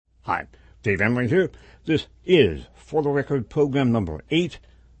Hi, Dave Emily here. This is For the Record program number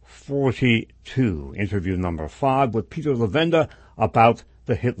 842, interview number 5 with Peter Levenda about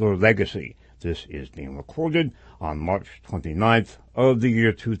the Hitler legacy. This is being recorded on March 29th of the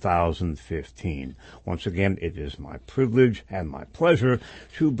year 2015. Once again, it is my privilege and my pleasure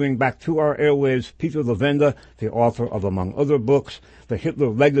to bring back to our airwaves Peter Levenda, the author of, among other books, The Hitler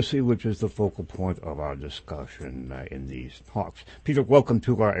Legacy, which is the focal point of our discussion in these talks. Peter, welcome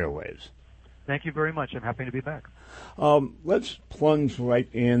to our airwaves. Thank you very much. I'm happy to be back. Let's plunge right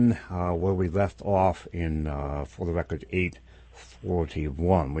in where we left off in, for the record,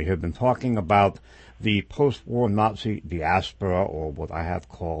 841. We have been talking about the post-war Nazi diaspora, or what I have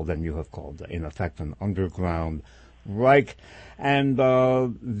called, and you have called, in effect, an underground Reich, and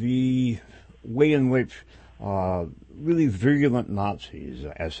the way in which really virulent Nazis,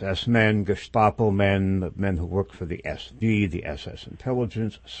 SS men, Gestapo men, men who worked for the SD, the SS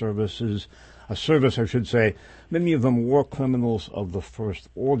intelligence services, a service, I should say, many of them war criminals of the first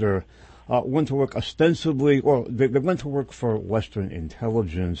order, went to work ostensibly, or they went to work for Western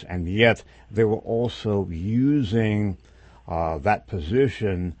intelligence, and yet they were also using that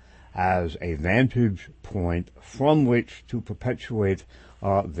position as a vantage point from which to perpetuate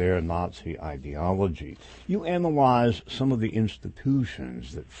their Nazi ideology. You analyze some of the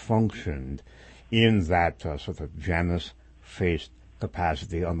institutions that functioned in that sort of Janus-faced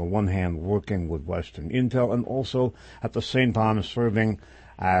capacity, on the one hand working with Western intel and also at the same time serving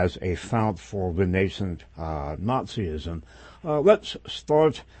as a fount for renascent Nazism. Let's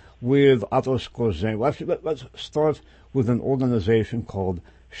start with Otto Skorzeny. Well, actually, let's start with an organization called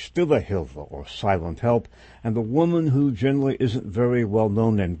Stille Hilfe, or Silent Help, and a woman who generally isn't very well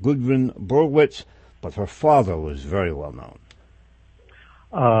known named Gudrun Berwitz, but her father was very well known.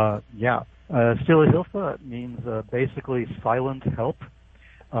 Stille Hilfe means basically silent help.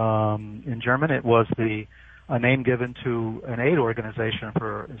 In German, it was a name given to an aid organization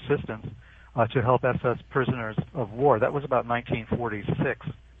for assistance to help SS prisoners of war. That was about 1946.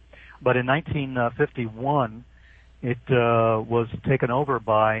 But in 1951, it was taken over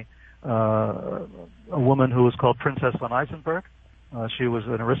by a woman who was called Princess von Eisenberg. She was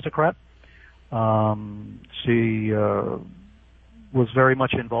an aristocrat. She was very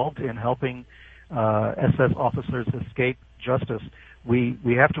much involved in helping SS officers escape justice. We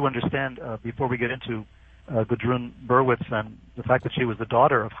have to understand, before we get into Gudrun Berwitz and the fact that she was the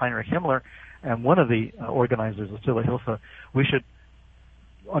daughter of Heinrich Himmler and one of the organizers of Stille Hilfe, we should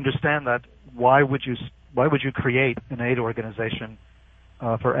understand that why would you create an aid organization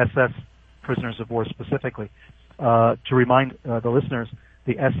for SS prisoners of war specifically? To remind the listeners,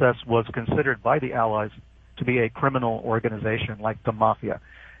 the SS was considered by the Allies to be a criminal organization like the mafia.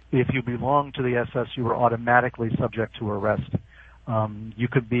 If you belonged to the SS, you were automatically subject to arrest. You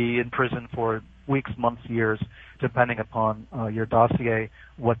could be in prison for weeks, months, years, depending upon your dossier,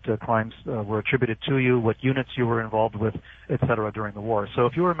 what crimes were attributed to you, what units you were involved with, etc. during the war. So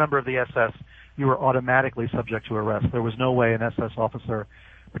if you were a member of the SS, you were automatically subject to arrest. There was no way an SS officer,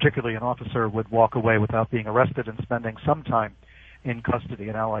 particularly an officer, would walk away without being arrested and spending some time in custody,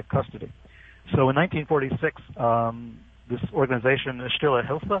 in Allied custody. So in 1946, this organization, Stille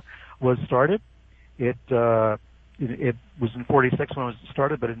Hilfe, was started. It was in 46 when it was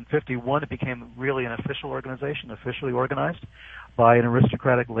started, but in 51 it became really an official organization, officially organized by an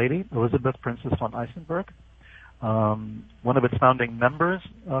aristocratic lady, Elizabeth Princess von Eisenberg. One of its founding members,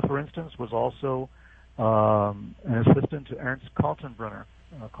 for instance, was also an assistant to Ernst Kaltenbrunner.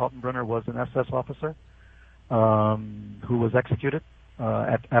 Kaltenbrunner was an SS officer who was executed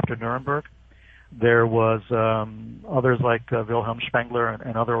after Nuremberg. There was others like Wilhelm Spengler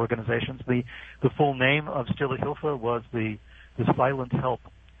and other organizations. The full name of Stille Hilfe was the Silent Help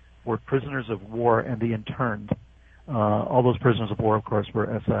for Prisoners of War and the Interned. All those prisoners of war, of course, were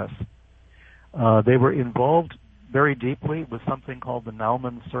SS. They were involved very deeply with something called the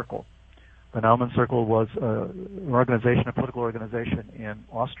Naumann Circle. The Naumann Circle was an organization, a political organization in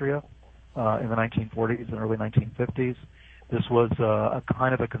Austria in the 1940s and early 1950s. This was a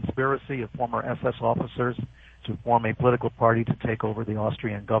kind of a conspiracy of former SS officers to form a political party to take over the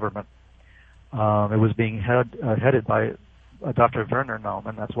Austrian government. It was being headed by Dr. Werner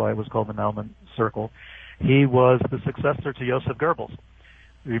Naumann. That's why it was called the Naumann Circle. He was the successor to Joseph Goebbels.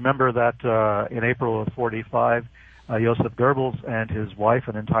 Remember that in April of 45, Joseph Goebbels and his wife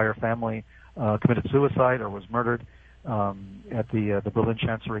and entire family committed suicide or was murdered at the Berlin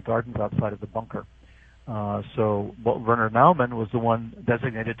Chancery Gardens outside of the bunker. So Werner Naumann was the one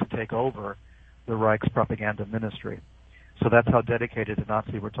designated to take over the Reich's propaganda ministry. So that's how dedicated a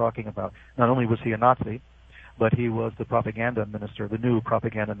Nazi we're talking about. Not only was he a Nazi, but he was the propaganda minister, the new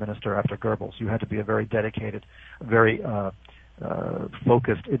propaganda minister after Goebbels. You had to be a very dedicated, very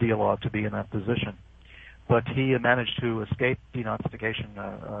focused ideologue to be in that position. But he managed to escape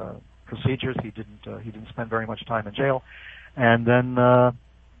denazification procedures. He didn't spend very much time in jail, and then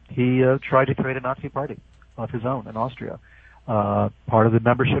he tried to create a Nazi party of his own in Austria. Part of the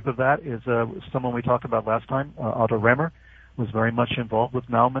membership of that is someone we talked about last time, Otto Remmer, was very much involved with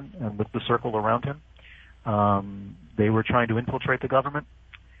Naumann and with the circle around him. They were trying to infiltrate the government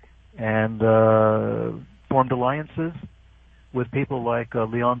and formed alliances with people like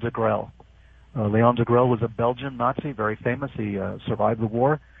Leon de Grelle. Leon de Grelle was a Belgian Nazi, very famous. He survived the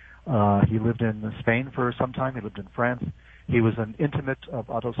war. He lived in Spain for some time. He lived in France. He was an intimate of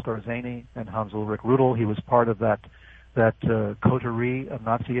Otto Skorzeny and Hans Ulrich Rudel. He was part of that coterie of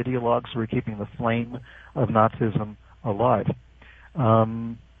Nazi ideologues who were keeping the flame of Nazism alive.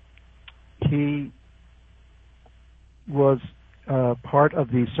 He was part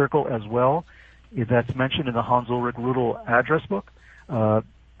of the circle as well that's mentioned in the Hans Ulrich Rudel address book,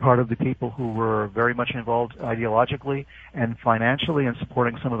 part of the people who were very much involved ideologically and financially in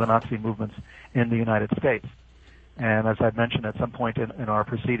supporting some of the Nazi movements in the United States. And as I've mentioned at some point in our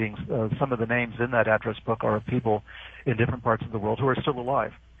proceedings, some of the names in that address book are of people in different parts of the world who are still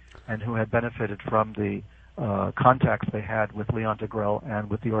alive and who had benefited from the contacts they had with Leon de Grelle and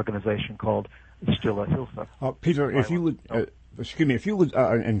with the organization called Stille Hilfe. Peter, if you would,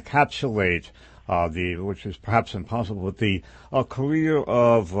 encapsulate which is perhaps impossible, but the career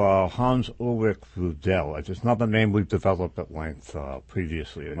of Hans Ulrich Rudel. It's not a name we've developed at length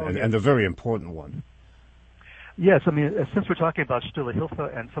previously, and a very important one. Yes, I mean, since we're talking about Stille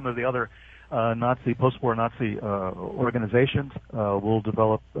Hilfe and some of the other post-war Nazi organizations, we'll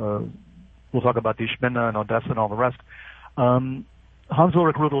talk about Die Spinne and Odessa and all the rest. Hans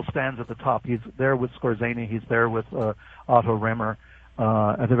Ulrich Rudel stands at the top. He's there with Skorzeny. He's there with Otto Remmer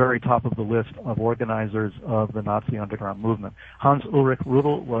at the very top of the list of organizers of the Nazi underground movement. Hans Ulrich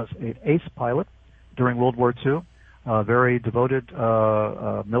Rudel was an ace pilot during World War II, a very devoted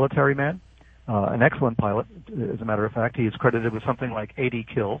military man. An excellent pilot, as a matter of fact. He is credited with something like 80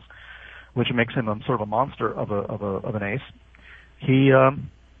 kills, which makes him sort of a monster of an ace. He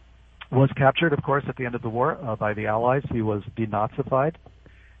was captured, of course, at the end of the war by the Allies. He was denazified,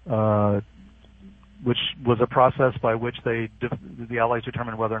 which was a process by which the Allies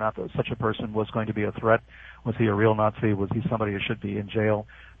determined whether or not such a person was going to be a threat. Was he a real Nazi? Was he somebody who should be in jail?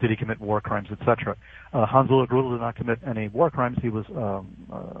 Did he commit war crimes, etc.? Hans Ulrich Rudel did not commit any war crimes. He was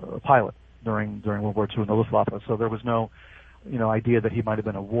a pilot during World War II in the Luftwaffe, so there was no, idea that he might have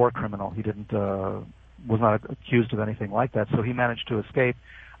been a war criminal. He was not accused of anything like that, so he managed to escape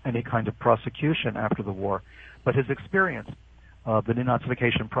any kind of prosecution after the war. But his experience of the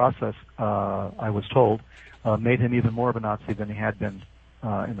denazification process, I was told, made him even more of a Nazi than he had been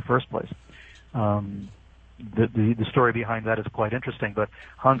in the first place. The story behind that is quite interesting, but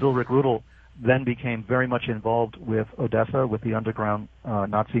Hans Ulrich Rudel then became very much involved with Odessa, with the underground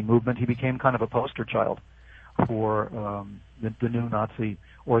Nazi movement. He became kind of a poster child for the new Nazi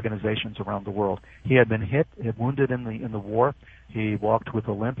organizations around the world. He had been wounded in the war. He walked with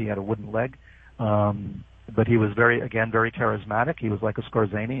a limp. He had a wooden leg, but he was very charismatic. He was like a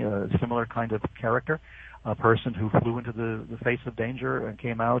Skorzeny, a similar kind of character, a person who flew into the face of danger and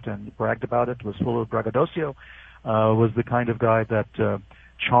came out and bragged about it. Was full of braggadocio. Was the kind of guy that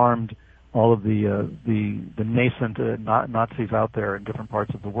charmed all of the nascent Nazis out there in different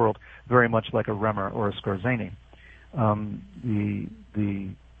parts of the world, very much like a Remmer or a Skorzeny. The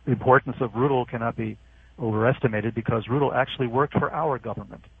importance of Rudel cannot be overestimated because Rudel actually worked for our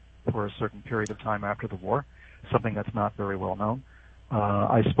government for a certain period of time after the war, something that's not very well known.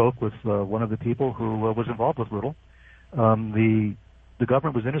 I spoke with one of the people who was involved with Rudel. The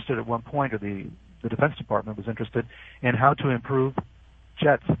government was interested at one point, or the Defense Department was interested in how to improve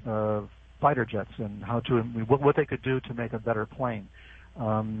jets, fighter jets, and what they could do to make a better plane.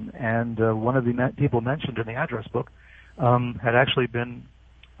 And one of the people mentioned in the address book had actually been,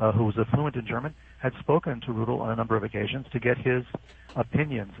 who was fluent in German, had spoken to Rudel on a number of occasions to get his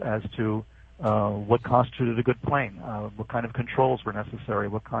opinions as to what constituted a good plane, what kind of controls were necessary,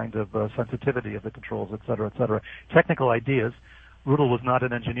 what kind of sensitivity of the controls, et cetera, technical ideas. Rudel was not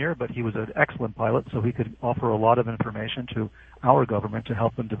an engineer, but he was an excellent pilot, so he could offer a lot of information to our government to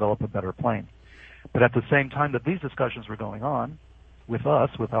help them develop a better plane. But at the same time that these discussions were going on with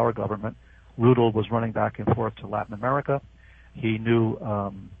us, with our government, Rudel was running back and forth to Latin America. He knew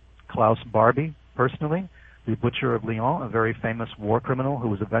Klaus Barbie personally, the butcher of Lyon, a very famous war criminal who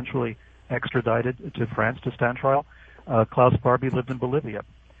was eventually extradited to France to stand trial. Klaus Barbie lived in Bolivia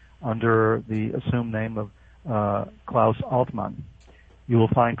under the assumed name of Klaus Altmann. You will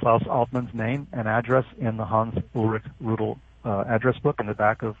find Klaus Altmann's name and address in the Hans Ulrich Rudel address book in the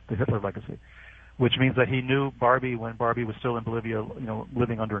back of the Hitler Legacy, which means that he knew Barbie when Barbie was still in Bolivia,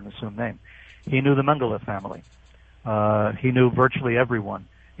 living under an assumed name. He knew the Mengele family. He knew virtually everyone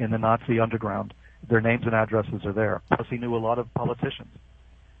in the Nazi underground. Their names and addresses are there. Plus, he knew a lot of politicians.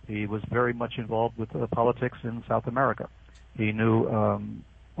 He was very much involved with politics in South America. He knew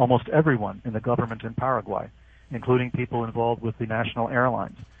almost everyone in the government in Paraguay, including people involved with the national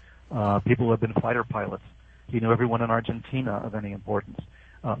airlines, people who have been fighter pilots. He knew everyone in Argentina of any importance.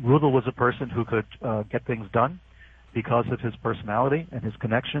 Rudel was a person who could get things done because of his personality and his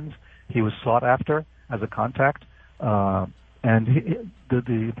connections. He was sought after as a contact. And the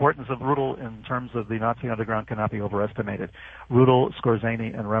importance of Rudel in terms of the Nazi underground cannot be overestimated. Rudel,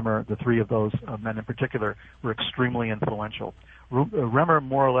 Skorzeny, and Remmer, the three of those men in particular, were extremely influential. Remmer,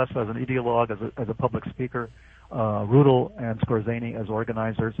 more or less, as an ideologue, as a public speaker. Rudel and Skorzeny as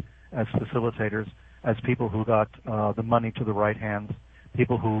organizers, as facilitators, as people who got the money to the right hands,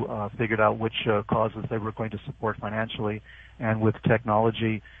 people who figured out which causes they were going to support financially, and with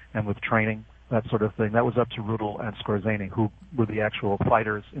technology and with training, that sort of thing. That was up to Rudel and Skorzeny, who were the actual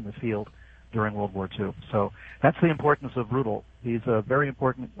fighters in the field during World War II. So that's the importance of Rudel. He's a very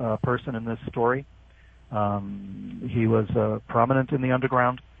important person in this story. He was prominent in the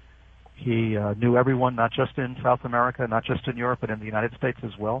underground. He knew everyone, not just in South America, not just in Europe, but in the United States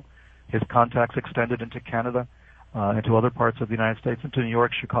as well. His contacts extended into Canada, into other parts of the United States, into New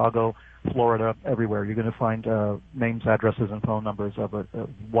York, Chicago, Florida, everywhere. You're going to find names, addresses, and phone numbers of a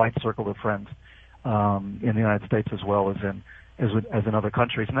wide circle of friends in the United States as well as in other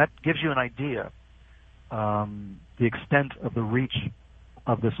countries. And that gives you an idea the extent of the reach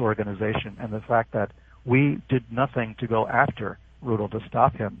of this organization and the fact that we did nothing to go after Rudel to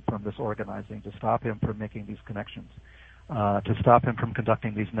stop him from this organizing, to stop him from making these connections, to stop him from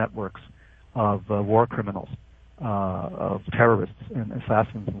conducting these networks of war criminals, of terrorists and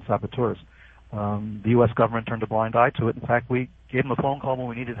assassins and saboteurs. The U.S. government turned a blind eye to it. In fact, we gave him a phone call when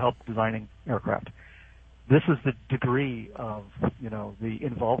we needed help designing aircraft. This is the degree of, the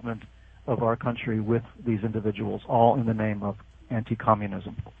involvement of our country with these individuals, all in the name of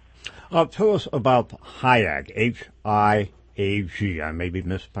anti-communism. Tell us about HIAG, H-I-A-G. I may be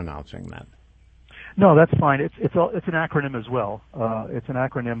mispronouncing that. No, that's fine. It's an acronym as well. It's an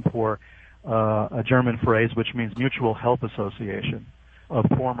acronym for a German phrase which means Mutual Help Association of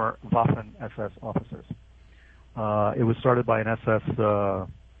former Waffen-SS officers. It was started by an SS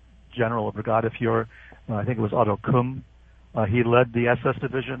general, a Brigadeführer. I think it was Otto Kumm. He led the SS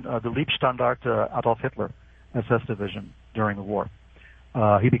division, the Liebstandarte Adolf Hitler SS division during the war.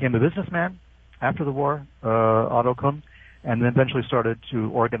 He became a businessman after the war, Otto Kumm, and then eventually started to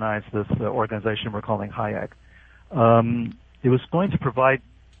organize this organization we're calling HIAG. It was going to provide,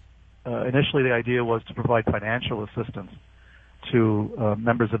 initially the idea was to provide financial assistance to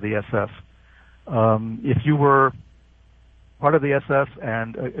members of the SS. If you were part of the SS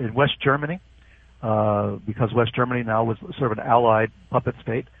and in West Germany, because West Germany now was sort of an allied puppet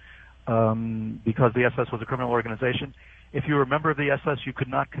state, because the SS was a criminal organization, if you were a member of the SS, you could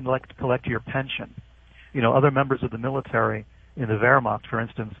not collect your pension. Other members of the military in the Wehrmacht, for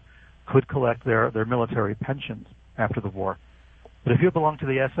instance, could collect their military pensions after the war. But if you belonged to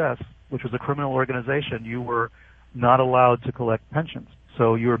the SS, which was a criminal organization, you were not allowed to collect pensions.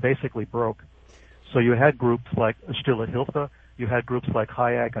 So you were basically broke. So you had groups like Stille Hilfe, you had groups like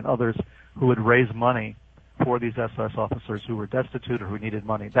HIAG and others who would raise money for these SS officers who were destitute or who needed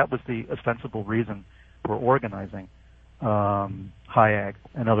money. That was the ostensible reason for organizing HIAG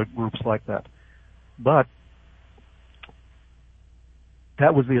and other groups like that. But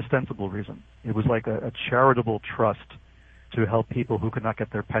that was the ostensible reason. It was like a charitable trust to help people who could not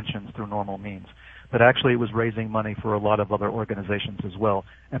get their pensions through normal means. But actually it was raising money for a lot of other organizations as well,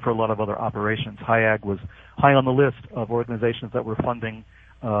 and for a lot of other operations. HIAG was high on the list of organizations that were funding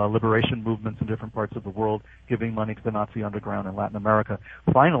liberation movements in different parts of the world, giving money to the Nazi underground in Latin America.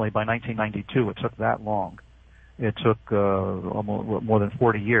 Finally, by 1992, it took that long. It took almost more than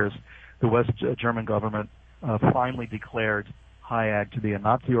 40 years. The West German government finally declared HIAG to be a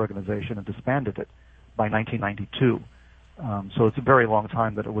Nazi organization and disbanded it by 1992. So it's a very long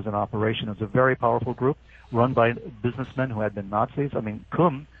time that it was in operation. It was a very powerful group run by businessmen who had been Nazis. I mean,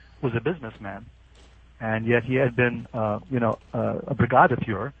 Kumm was a businessman, and yet he had been, a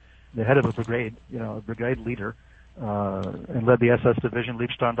Brigadeführer, the head of a brigade, a brigade leader, and led the SS division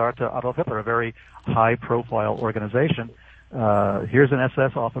Liebstandarte Adolf Hitler, a very high-profile organization. Here's an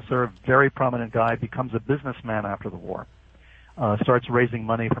SS officer, a very prominent guy, becomes a businessman after the war, starts raising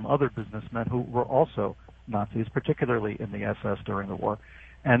money from other businessmen who were also Nazis, particularly in the SS during the war,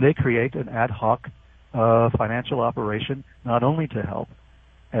 and they create an ad hoc financial operation not only to help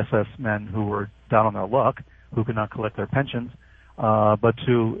SS men who were down on their luck, who could not collect their pensions, but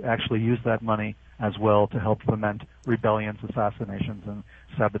to actually use that money as well to help foment rebellions, assassinations, and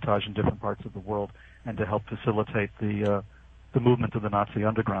sabotage in different parts of the world, and to help facilitate the movement of the Nazi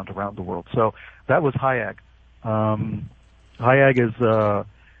underground around the world. So that was Hayag. Hayag is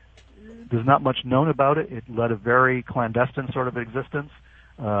there's not much known about it. It led a very clandestine sort of existence.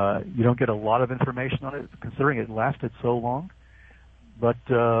 You don't get a lot of information on it, considering it lasted so long. But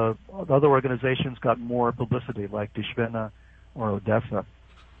other organizations got more publicity, like Die Spinne or Odessa.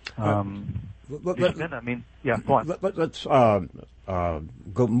 Spinne, I mean, yeah, go on. Let's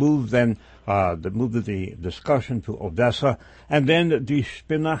move the discussion to Odessa, and then Die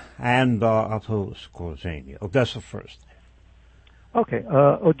Spinne and Otto Skorzeny. Odessa first. Okay,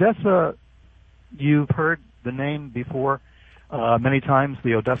 Odessa, you've heard the name before many times.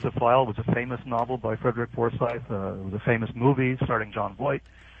 The Odessa File was a famous novel by Frederick Forsyth. It was a famous movie starring John Voight.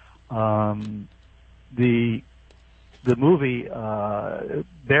 The movie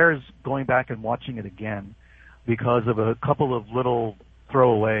bears going back and watching it again because of a couple of little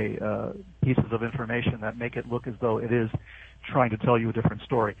throwaway pieces of information that make it look as though it is trying to tell you a different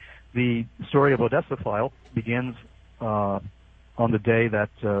story. The story of Odessa File begins on the day that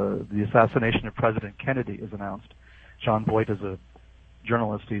the assassination of President Kennedy is announced. John Voight is a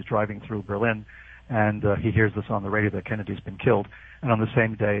journalist. He's driving through Berlin, and he hears this on the radio that Kennedy's been killed. And on the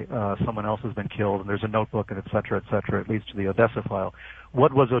same day, someone else has been killed, and there's a notebook, and et cetera, et cetera. It leads to the Odessa File.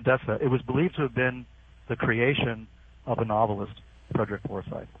 What was Odessa? It was believed to have been the creation of a novelist, Frederick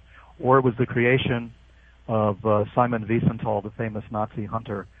Forsyth, or it was the creation of Simon Wiesenthal, the famous Nazi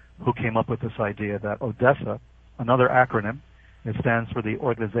hunter, who came up with this idea that Odessa, another acronym, it stands for the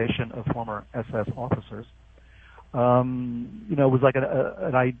Organization of Former SS Officers, was like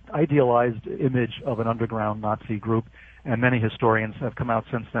an idealized image of an underground Nazi group, and many historians have come out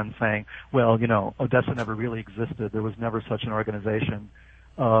since then saying, well, Odessa never really existed. There was never such an organization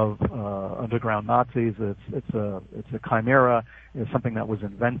of underground Nazis. It's a chimera. It's something that was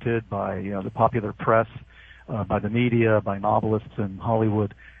invented by the popular press, by the media, by novelists in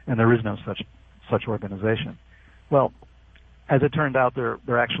Hollywood, and there is no such organization. Well, as it turned out, there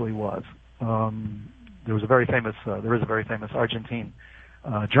actually was. There is a very famous Argentine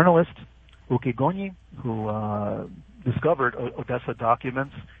journalist, Uki Goni, who discovered Odessa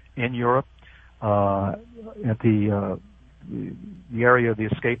documents in Europe at the area of the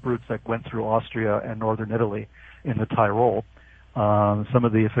escape routes that went through Austria and northern Italy in the Tyrol. Some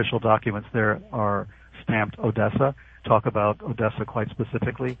of the official documents there are stamped Odessa, talk about Odessa quite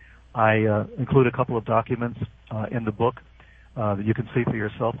specifically. I include a couple of documents in the book that you can see for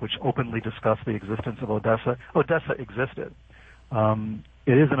yourself, which openly discuss the existence of Odessa. Odessa existed.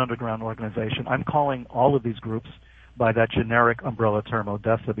 It is an underground organization. I'm calling all of these groups by that generic umbrella term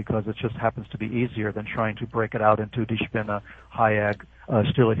Odessa because it just happens to be easier than trying to break it out into Die Spinne, Hayag,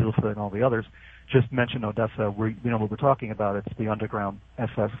 Stille Hilfe, and all the others. Just mention Odessa. What we're talking about. It's the underground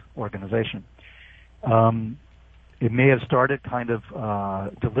SS organization. It may have started kind of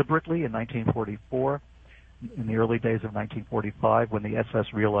deliberately in 1944, in the early days of 1945, when the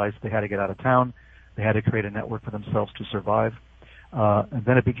SS realized they had to get out of town. They had to create a network for themselves to survive. And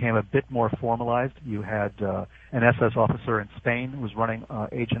then it became a bit more formalized. You had an SS officer in Spain who was running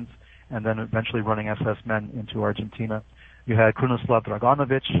agents and then eventually running SS men into Argentina. You had Krunoslav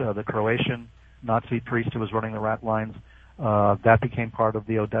Draganovic, the Croatian Nazi priest who was running the rat lines. That became part of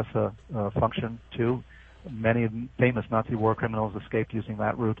the Odessa function, too. Many famous Nazi war criminals escaped using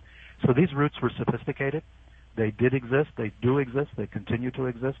that route. So these routes were sophisticated. They did exist. They do exist. They continue to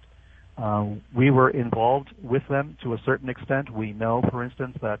exist. We were involved with them to a certain extent. We know, for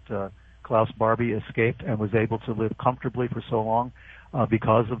instance, that Klaus Barbie escaped and was able to live comfortably for so long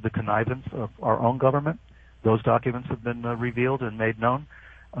because of the connivance of our own government. Those documents have been revealed and made known.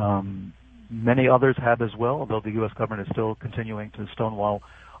 Many others have as well, although the U.S. government is still continuing to stonewall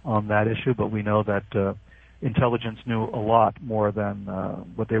on that issue. But we know that intelligence knew a lot more than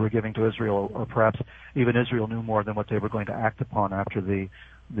what they were giving to Israel, or perhaps even Israel knew more than what they were going to act upon after the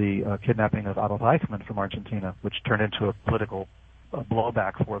kidnapping of Adolf Eichmann from Argentina, which turned into a political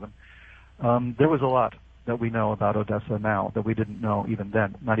blowback for them. There was a lot that we know about Odessa now that we didn't know even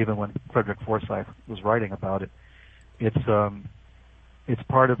then, not even when Frederick Forsyth was writing about it. It's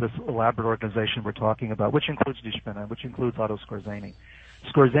part of this elaborate organization we're talking about, which includes Die Spinne, which includes Otto Skorzeny.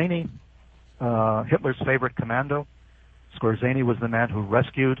 Skorzeny, Hitler's favorite commando. Skorzeny was the man who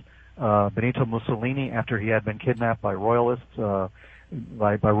rescued Benito Mussolini after he had been kidnapped by royalists,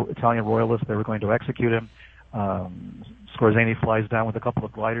 by Italian royalists. They were going to execute him. Skorzeny flies down with a couple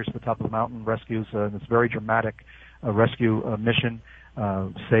of gliders to the top of the mountain, rescues this very dramatic rescue mission,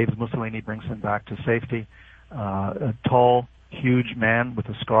 saves Mussolini, brings him back to safety. A tall, huge man with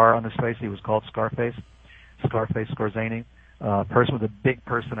a scar on his face. He was called Scarface Skorzeny, a person with a big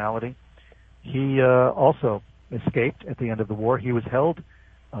personality. He also escaped at the end of the war. He was held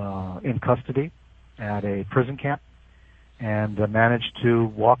in custody at a prison camp and managed to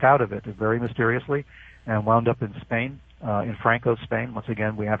walk out of it very mysteriously and wound up in Spain, in Franco's Spain. Once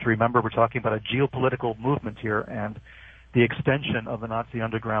again, we have to remember we're talking about a geopolitical movement here and the extension of the Nazi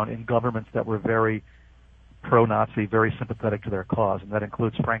underground in governments that were very pro-Nazi, very sympathetic to their cause, and that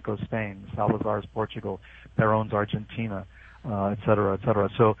includes Franco's Spain, Salazar's Portugal, Perón's Argentina, et cetera, et cetera.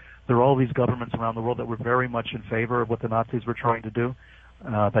 So there are all these governments around the world that were very much in favor of what the Nazis were trying to do,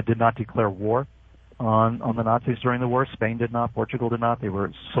 that did not declare war on the Nazis during the war. Spain did not, Portugal did not. They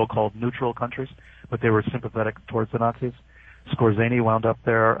were so-called neutral countries, but they were sympathetic towards the Nazis. Skorzeny wound up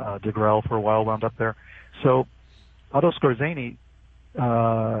there. De Grelle for a while wound up there. So Otto Skorzeny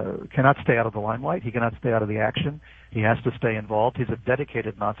cannot stay out of the limelight. He cannot stay out of the action. He has to stay involved. He's a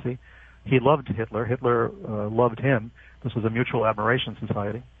dedicated Nazi. He loved Hitler. Hitler loved him. This was a mutual admiration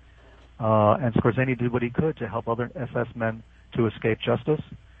society. And Skorzeny did what he could to help other SS men to escape justice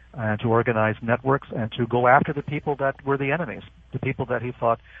and to organize networks and to go after the people that were the enemies, the people that he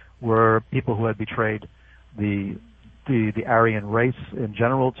thought were people who had betrayed the Aryan race in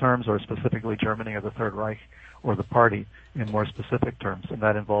general terms, or specifically Germany or the Third Reich or the party in more specific terms. And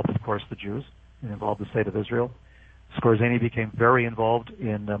that involved, of course, the Jews. It involved the state of Israel. Skorzeny became very involved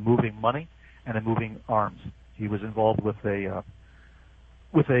in moving money and in moving arms. He was involved with a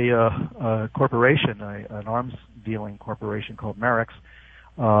corporation, an arms dealing corporation called Marex,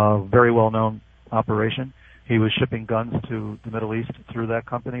 very well known operation. He was shipping guns to the Middle East through that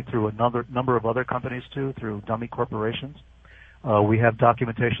company, through a number of other companies too, through dummy corporations. We have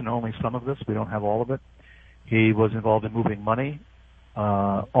documentation only some of this. We don't have all of it. He was involved in moving money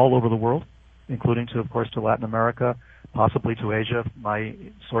all over the world, including to, of course, to Latin America, possibly to Asia. My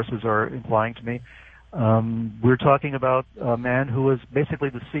sources are implying to me. We're talking about a man who was basically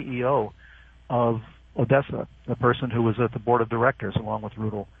the CEO of Odessa, a person who was at the board of directors along with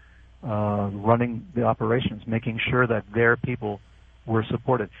Rudel, running the operations, making sure that their people were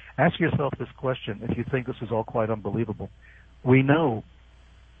supported. Ask yourself this question if you think this is all quite unbelievable. We know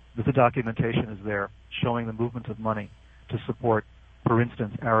that the documentation is there showing the movement of money to support, for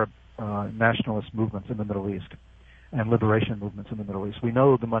instance, Arab nationalist movements in the Middle East and liberation movements in the Middle East. We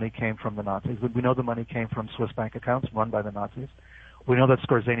know the money came from the Nazis. We know the money came from Swiss bank accounts run by the Nazis. We know that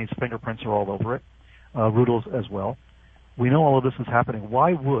Skorzeny's fingerprints are all over it, Rudel's as well. We know all of this is happening.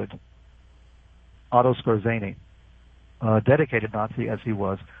 Why would Otto Skorzeny, dedicated Nazi as he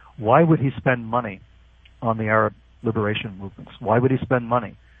was, why would he spend money on the Arab liberation movements? Why would he spend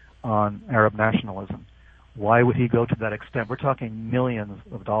money on Arab nationalism? Why would he go to that extent? We're talking millions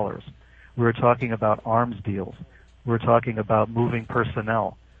of dollars. We're talking about arms deals. We're talking about moving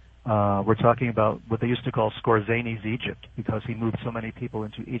personnel. We're talking about what they used to call Skorzeny's Egypt, because he moved so many people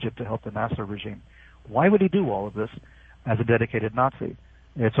into Egypt to help the Nasser regime. Why would he do all of this as a dedicated Nazi?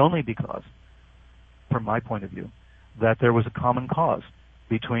 It's only because, from my point of view, that there was a common cause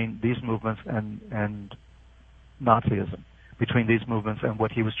between these movements and Nazism, between these movements and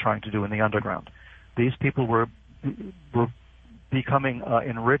what he was trying to do in the underground. These people were becoming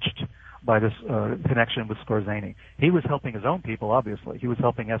enriched by this connection with Skorzeny. He was helping his own people, obviously. He was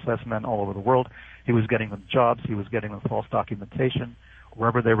helping SS men all over the world. He was getting them jobs. He was getting them false documentation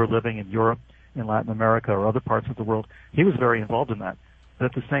wherever they were living, in Europe, in Latin America, or other parts of the world. He was very involved in that.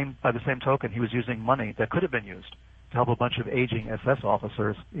 But by the same token, he was using money that could have been used to help a bunch of aging SS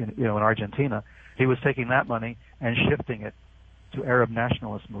officers in Argentina. He was taking that money and shifting it to Arab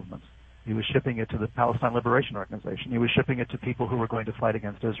nationalist movements. He was shipping it to the Palestine Liberation Organization. He was shipping it to people who were going to fight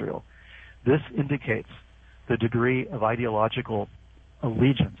against Israel. This indicates the degree of ideological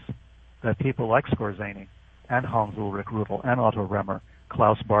allegiance that people like Skorzeny and Hans Ulrich Rudel and Otto Remmer,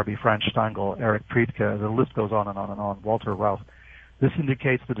 Klaus Barbie, Franz Stangl, Erich Priebke, the list goes on and on and on, Walter Rauch. This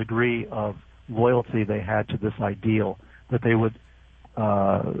indicates the degree of loyalty they had to this ideal, that they would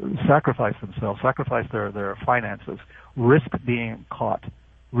sacrifice themselves, sacrifice their finances, risk being caught,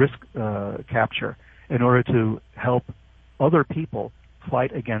 risk capture, in order to help other people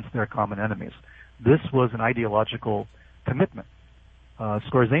fight against their common enemies. This was an ideological commitment.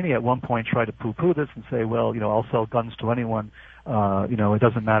 Skorzeny at one point tried to poo-poo this and say, well, I'll sell guns to anyone. It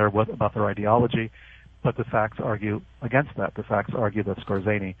doesn't matter what about their ideology. But the facts argue against that. The facts argue that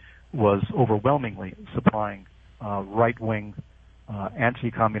Skorzeny was overwhelmingly supplying right-wing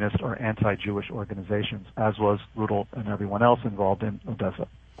anti-communist or anti-Jewish organizations, as was Rudel and everyone else involved in Odessa.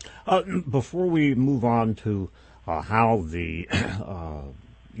 Before we move on to how the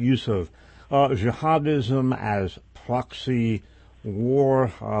use of jihadism as proxy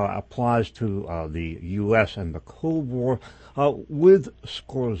war applies to the U.S. and the Cold War, with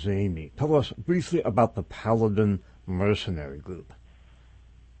Skorzeny, tell us briefly about the Paladin mercenary group.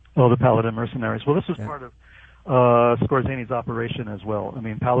 Oh, the Paladin mercenaries. Well, this was part of Skorzeny's operation as well. I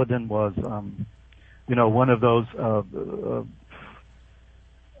mean, Paladin was, one of those,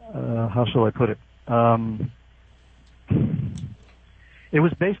 how shall I put it? It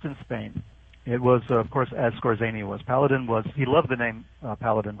was based in Spain. It was, of course, as Skorzeny was. Paladin was, he loved the name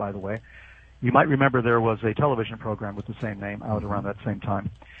Paladin, by the way. You might remember there was a television program with the same name out around that same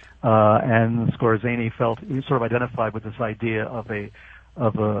time. And Skorzeny felt, he sort of identified with this idea of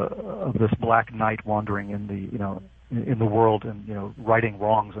this black knight wandering in the world and, righting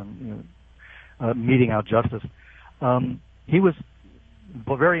wrongs and, meting out justice. He was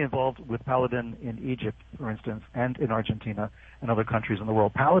very involved with Paladin in Egypt, for instance, and in Argentina and other countries in the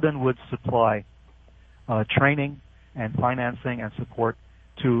world. Paladin would supply training and financing and support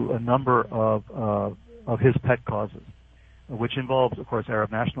to a number of his pet causes, which involved, of course,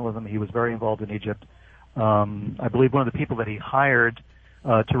 Arab nationalism. He was very involved in Egypt. I believe one of the people that he hired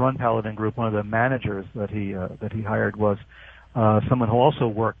to run Paladin Group, one of the managers that he hired was someone who also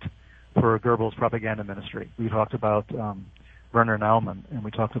worked for Goebbels' propaganda ministry. We talked about Werner Naumann, and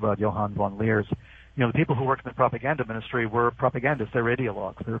we talked about Johann von Leers. The people who worked in the propaganda ministry were propagandists. They were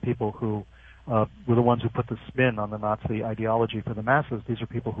ideologues. They were people who were the ones who put the spin on the Nazi ideology for the masses. These are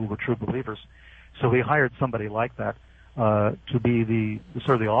people who were true believers. So he hired somebody like that to be the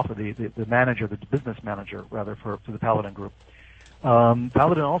manager, the business manager, rather, for the Paladin Group.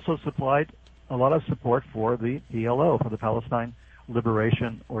 Paladin also supplied a lot of support for the PLO, for the Palestine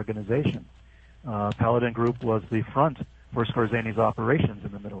Liberation Organization. Paladin Group was the front for Skorzeny's operations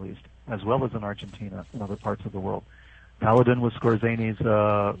in the Middle East, as well as in Argentina and other parts of the world. Paladin was Skorzeny's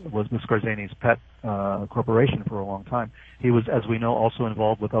pet corporation for a long time. He was, as we know, also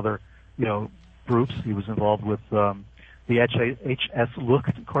involved with other, groups. He was involved with the HS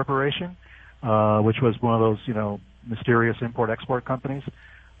Lucht Corporation, which was one of those, mysterious import-export companies,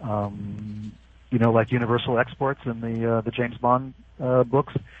 like Universal Exports in the James Bond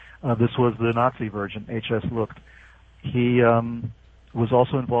books. This was the Nazi version, HS Lucht. He was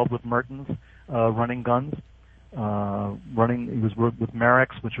also involved with Mertens, running guns. He was with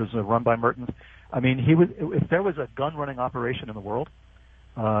Marex, which was run by Mertens. I mean, if there was a gun-running operation in the world,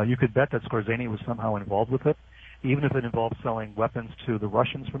 you could bet that Skorzeny was somehow involved with it, even if it involved selling weapons to the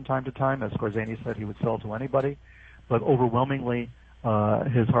Russians from time to time. As Skorzeny said, he would sell to anybody. But overwhelmingly,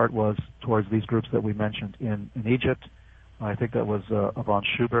 his heart was towards these groups that we mentioned in Egypt. I think that was von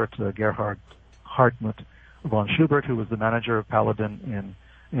Schubert, Gerhard Hartmut von Schubert, who was the manager of Paladin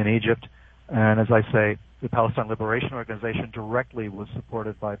in Egypt. And as I say, the Palestine Liberation Organization directly was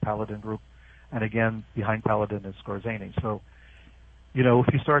supported by Paladin Group. And again, behind Paladin is Skorzeny. So,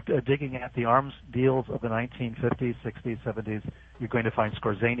 if you start digging at the arms deals of the 1950s, 60s, 70s, you're going to find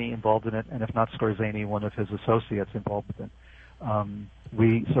Skorzeny involved in it, and if not Skorzeny, one of his associates involved with it.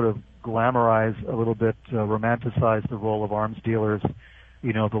 We sort of glamorize a little bit, romanticize the role of arms dealers,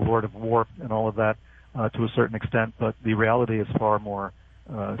 the Lord of War and all of that to a certain extent, but the reality is far more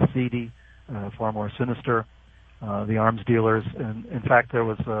seedy, far more sinister. The arms dealers, and in fact, there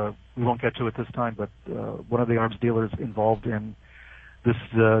was, we won't get to it this time, but one of the arms dealers involved in this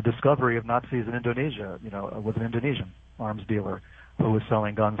discovery of Nazis in Indonesia, was an Indonesian arms dealer who was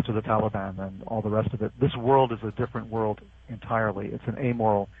selling guns to the Taliban and all the rest of it. This world is a different world entirely. It's an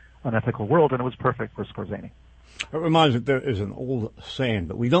amoral, unethical world, and it was perfect for Skorzeny. It reminds me there is an old saying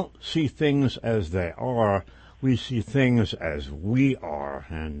that we don't see things as they are, we see things as we are.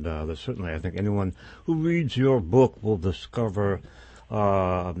 And certainly, I think anyone who reads your book will discover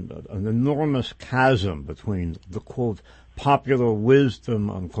an enormous chasm between the, quote, popular wisdom,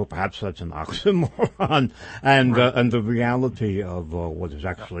 unquote, perhaps that's an oxymoron, and the reality of what is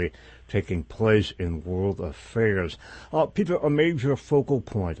actually taking place in world affairs. Peter, a major focal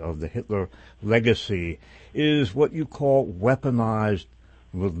point of the Hitler legacy is what you call weaponized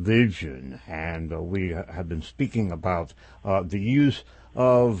religion, and we have been speaking about the use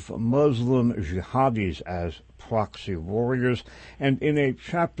of Muslim jihadis as proxy warriors, and in a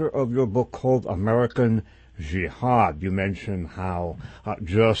chapter of your book called American Jihad, you mention how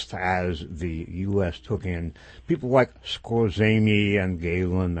just as the U.S. took in people like Skorzeny and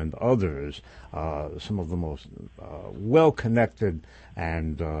Galen and others, some of the most well-connected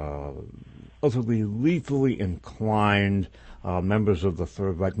and utterly lethally inclined members of the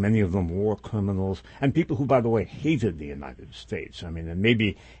Third Reich, many of them war criminals, and people who, by the way, hated the United States. I mean, and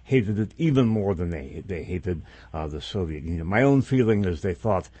maybe hated it even more than they hated the Soviet Union. My own feeling is they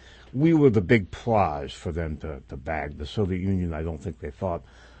thought we were the big prize for them to bag. The Soviet Union, I don't think they thought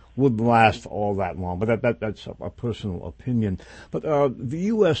would last all that long, but that's a personal opinion. But the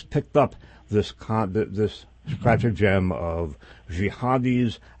U.S. picked up this stratagem of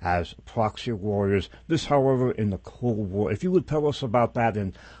jihadis as proxy warriors. This, however, in the Cold War. If you would tell us about that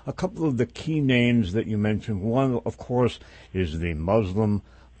and a couple of the key names that you mentioned. One, of course, is the Muslim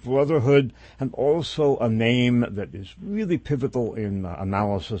Brotherhood, and also a name that is really pivotal in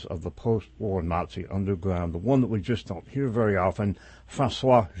analysis of the post-war Nazi underground, the one that we just don't hear very often,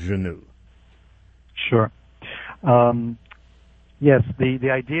 François Genoux. Sure. Yes,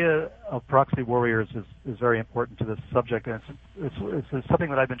 the idea of proxy warriors is very important to this subject, and it's something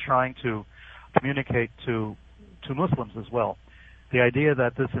that I've been trying to communicate to Muslims as well. The idea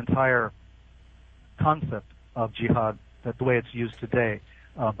that this entire concept of jihad, that the way it's used today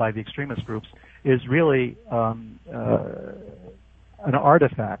by the extremist groups, is really an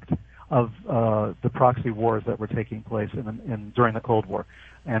artifact of the proxy wars that were taking place during the Cold War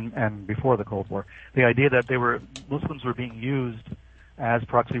and before the Cold War. The idea that Muslims were being used as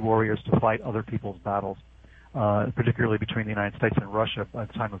proxy warriors to fight other people's battles, particularly between the United States and Russia at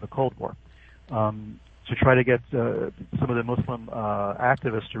the time of the Cold War, to try to get some of the Muslim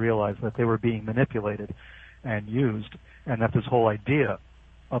activists to realize that they were being manipulated and used, and that this whole idea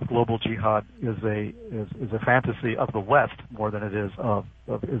of global jihad is a fantasy of the West more than it is of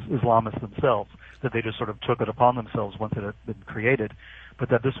Islamists themselves, that they just sort of took it upon themselves once it had been created, but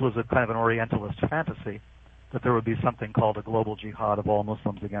that this was a kind of an Orientalist fantasy, that there would be something called a global jihad of all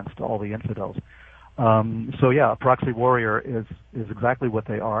Muslims against all the infidels. So yeah, a proxy warrior is exactly what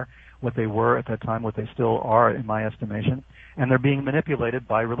they are, what they were at that time, what they still are in my estimation, and they're being manipulated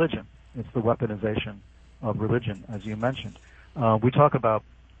by religion. It's the weaponization of religion, as you mentioned. We talk about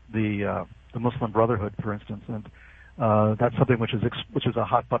the Muslim Brotherhood, for instance, and that's something which is a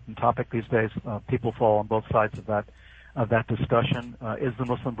hot button topic these days. People fall on both sides of that discussion. Is the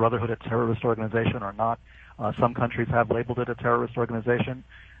Muslim Brotherhood a terrorist organization or not? Some countries have labeled it a terrorist organization,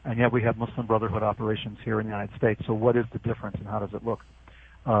 and yet we have Muslim Brotherhood operations here in the United States. So what is the difference, and how does it look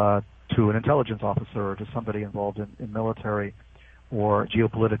to an intelligence officer or to somebody involved in military or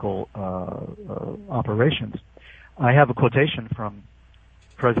geopolitical operations? I have a quotation from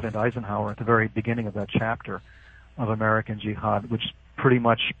President Eisenhower at the very beginning of that chapter of American Jihad, which pretty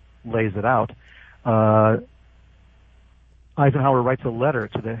much lays it out. Eisenhower writes a letter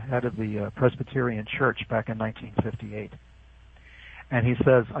to the head of the Presbyterian Church back in 1958. And he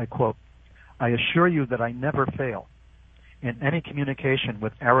says, I quote, "I assure you that I never fail in any communication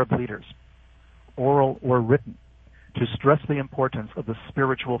with Arab leaders, oral or written, to stress the importance of the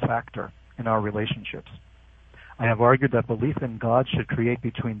spiritual factor in our relationships. I have argued that belief in God should create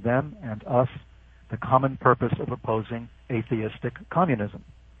between them and us the common purpose of opposing atheistic communism."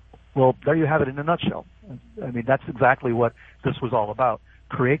 Well, there you have it in a nutshell. I mean, that's exactly what this was all about.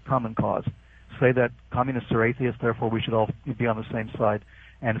 Create common cause. Say that communists are atheists, therefore we should all be on the same side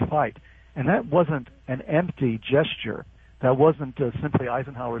and fight. And that wasn't an empty gesture. That wasn't simply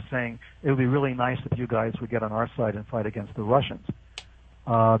Eisenhower saying, it would be really nice if you guys would get on our side and fight against the Russians.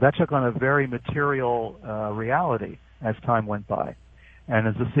 That took on a very material reality as time went by. And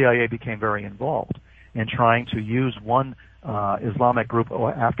as the CIA became very involved in trying to use one Islamic group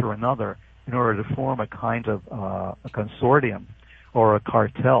after another in order to form a kind of a consortium or a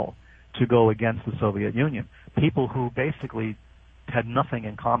cartel to go against the Soviet Union. People who basically had nothing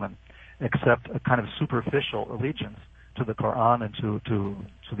in common except a kind of superficial allegiance to the Quran and to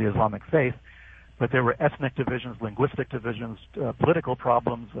the Islamic faith. But there were ethnic divisions, linguistic divisions, political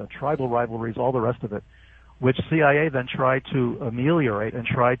problems, tribal rivalries, all the rest of it, which CIA then tried to ameliorate and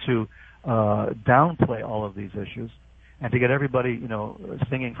try to downplay all of these issues, and to get everybody,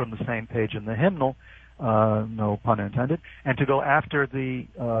 singing from the same page in the hymnal, no pun intended, and to go after the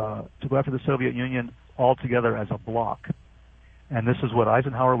Soviet Union altogether as a bloc. And this is what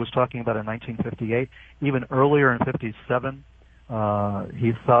Eisenhower was talking about in 1958. Even earlier in 57,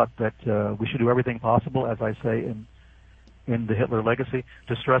 he thought that we should do everything possible, as I say in the Hitler Legacy,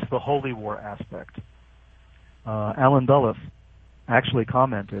 to stress the holy war aspect. Allen Dulles actually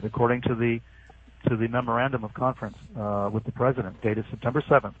commented, according to the memorandum of conference with the president, dated September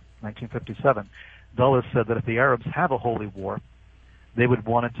 7th, 1957, Dulles said that if the Arabs have a holy war, they would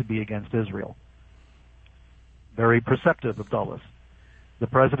want it to be against Israel. Very perceptive of Dulles. The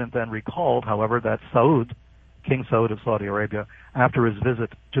president then recalled, however, that Saud King Saud of Saudi Arabia, after his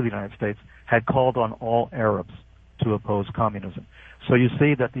visit to the United States, had called on all Arabs to oppose communism. So you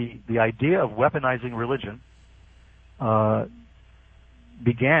see that the idea of weaponizing religion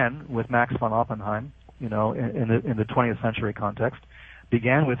began with Max von Oppenheim, in the 20th century context,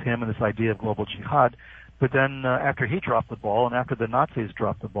 began with him and this idea of global jihad. But then after he dropped the ball, and after the Nazis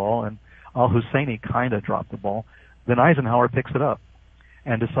dropped the ball, and al-Husseini kind of dropped the ball, then Eisenhower picks it up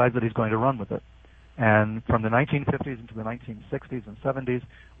and decides that he's going to run with it. And from the 1950s into the 1960s and 70s,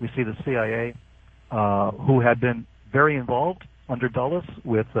 we see the CIA, who had been very involved under Dulles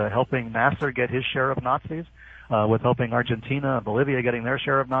with helping Nasser get his share of Nazis, with helping Argentina and Bolivia getting their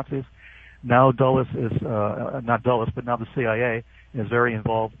share of Nazis. Now Dulles is, not Dulles, but now the CIA is very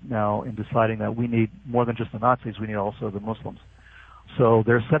involved now in deciding that we need more than just the Nazis, we need also the Muslims. So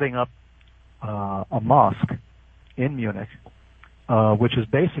they're setting up a mosque in Munich, which is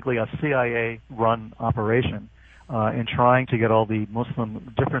basically a CIA-run operation in trying to get all the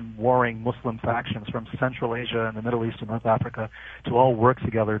different warring Muslim factions from Central Asia and the Middle East and North Africa to all work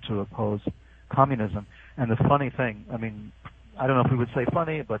together to oppose communism. And the funny thing, I don't know if we would say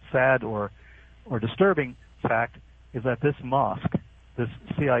funny, but sad or disturbing fact is that this mosque, this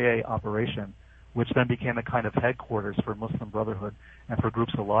CIA operation, which then became a kind of headquarters for Muslim Brotherhood and for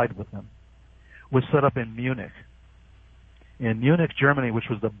groups allied with them, was set up in Munich. In Munich, Germany, which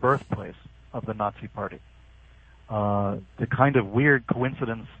was the birthplace of the Nazi Party. The kind of weird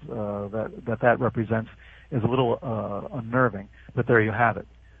coincidence that represents is a little unnerving, but there you have it.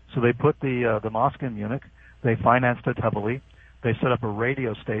 So they put the mosque in Munich. They financed it heavily. They set up a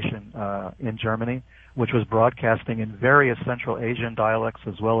radio station in Germany, which was broadcasting in various Central Asian dialects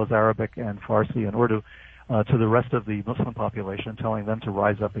as well as Arabic and Farsi and Urdu to the rest of the Muslim population, telling them to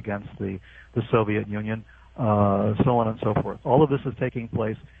rise up against the Soviet Union, so on and so forth. All of this is taking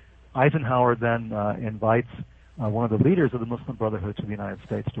place. Eisenhower then invites one of the leaders of the Muslim Brotherhood to the United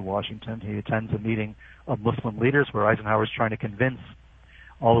States, to Washington. He attends a meeting of Muslim leaders where Eisenhower is trying to convince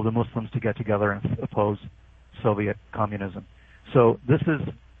all of the Muslims to get together and oppose Soviet communism. So this is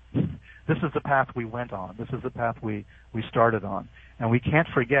the path we went on. This is the path we started on. And we can't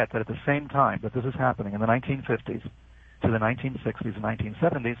forget that at the same time that this is happening in the 1950s to the 1960s and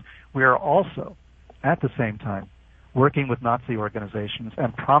 1970s, we are also, at the same time, working with Nazi organizations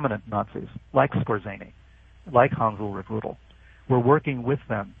and prominent Nazis like Skorzeny, like Hans Ulrich Rudel. We're working with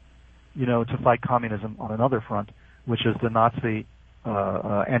them, to fight communism on another front, which is the Nazi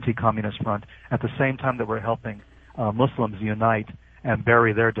anti-communist front, at the same time that we're helping Muslims unite and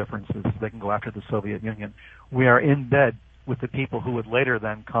bury their differences so they can go after the Soviet Union. We are in bed with the people who would later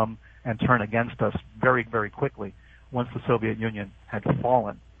then come and turn against us very, very quickly once the Soviet Union had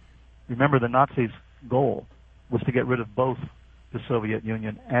fallen. Remember, the Nazis' goal was to get rid of both the Soviet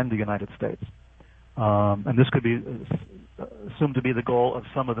Union and the United States. And this could be assumed to be the goal of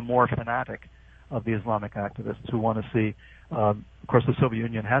some of the more fanatic of the Islamic activists who want to see, of course, the Soviet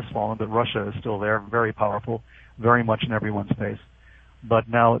Union has fallen, but Russia is still there, very powerful, very much in everyone's face. But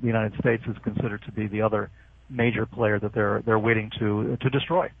now the United States is considered to be the other major player that they're waiting to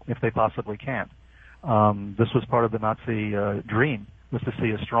destroy if they possibly can. This was part of the Nazi dream, was to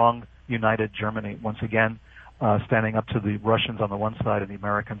see a strong, united Germany once again, standing up to the Russians on the one side and the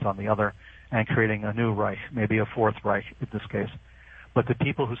Americans on the other, and creating a new Reich, maybe a Fourth Reich in this case. But the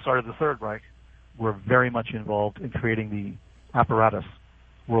people who started the Third Reich were very much involved in creating the apparatus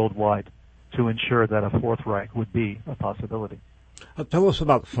worldwide to ensure that a Fourth Reich would be a possibility. Tell us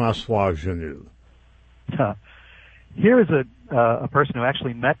about François Genoux. Here is a person who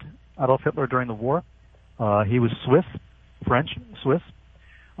actually met Adolf Hitler during the war. He was Swiss, French-Swiss.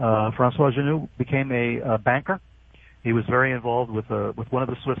 François Genoux became a banker. He was very involved with one of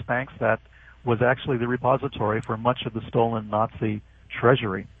the Swiss banks that was actually the repository for much of the stolen Nazi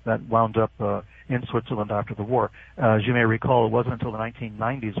treasury that wound up in Switzerland after the war. As you may recall, it wasn't until the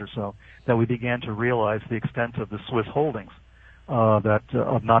 1990s or so that we began to realize the extent of the Swiss holdings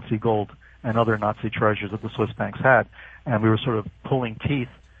of Nazi gold and other Nazi treasures that the Swiss banks had. And we were sort of pulling teeth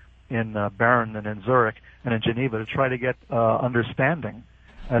in Bern and in Zurich and in Geneva to try to get understanding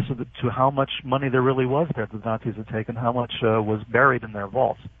as to how much money there really was there that the Nazis had taken, how much was buried in their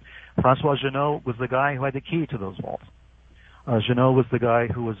vaults. François Genoux was the guy who had the key to those vaults. Genoux was the guy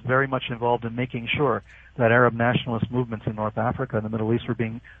who was very much involved in making sure that Arab nationalist movements in North Africa and the Middle East were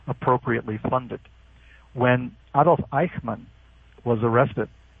being appropriately funded. When Adolf Eichmann was arrested,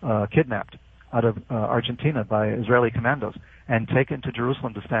 kidnapped out of Argentina by Israeli commandos and taken to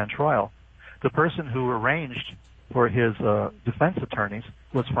Jerusalem to stand trial, the person who arranged for his defense attorneys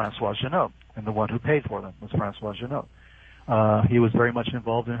was François Genoux, and the one who paid for them was François Genoux. He was very much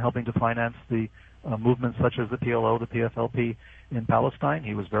involved in helping to finance the movements such as the PLO, the PFLP in Palestine.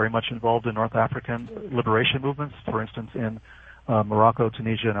 He was very much involved in North African liberation movements, for instance, in Morocco,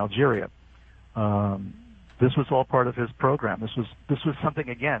 Tunisia, and Algeria. This was all part of his program. This was something,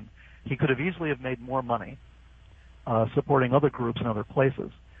 again, he could have easily have made more money supporting other groups in other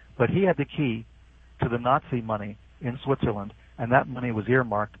places, but he had the key to the Nazi money in Switzerland, and that money was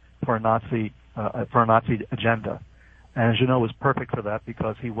earmarked for a Nazi agenda. And Junot was perfect for that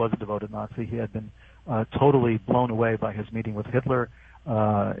because he was a devoted Nazi. He had been totally blown away by his meeting with Hitler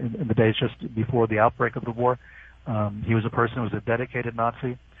in the days just before the outbreak of the war. He was a person who was a dedicated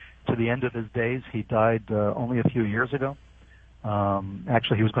Nazi. To the end of his days, he died only a few years ago.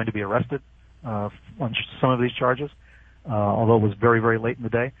 Actually, he was going to be arrested on some of these charges, although it was very, very late in the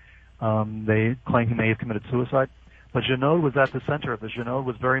day. They claim he may have committed suicide. But Junot was at the center of it. Junot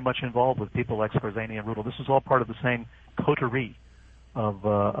was very much involved with people like Skorzeny and Rudel. This was all part of the same coterie of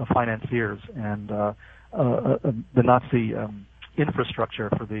financiers and the Nazi infrastructure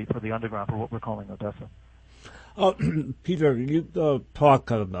for the underground, for what we're calling Odessa. Peter, you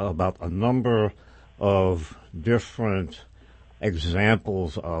talk about a number of different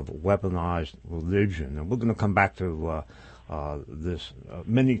examples of weaponized religion, and we're going to come back to this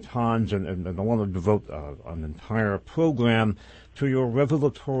many times, and I want to devote an entire program to your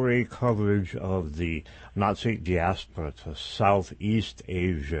revelatory coverage of the Nazi diaspora to Southeast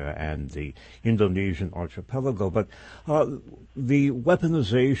Asia and the Indonesian archipelago. But the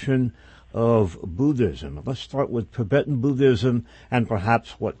weaponization of Buddhism. Let's start with Tibetan Buddhism and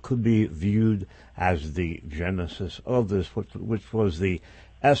perhaps what could be viewed as the genesis of this, which was the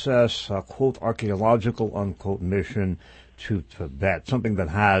SS, quote, archaeological, unquote, mission to Tibet, something that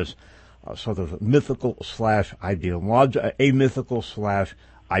has a sort of mythical slash ideological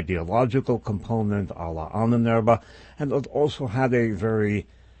component a la Ahnenerbe, and it also had a very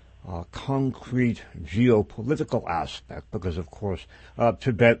concrete geopolitical aspect, because of course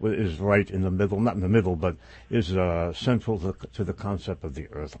Tibet is right in the middle, not in the middle, but is central to the concept of the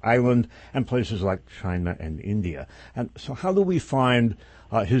Earth Island and places like China and India. And so how do we find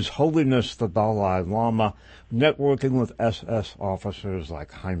His Holiness the Dalai Lama networking with SS officers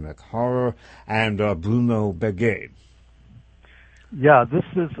like Heinrich Harrer and Bruno Beguet? Yeah, this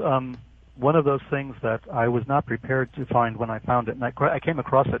is one of those things that I was not prepared to find when I found it. And I came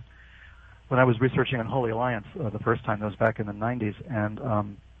across it when I was researching on Holy Alliance the first time. That was back in the 90s.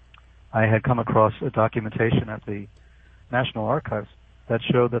 And I had come across a documentation at the National Archives that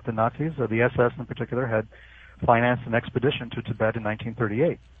showed that the Nazis, or the SS in particular, had financed an expedition to Tibet in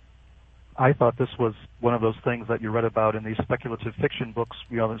 1938. I thought this was one of those things that you read about in these speculative fiction books,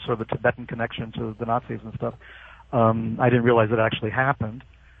 you know, sort of the Tibetan connection to the Nazis and stuff. I didn't realize it actually happened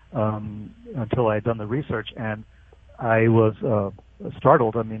until I had done the research, and I was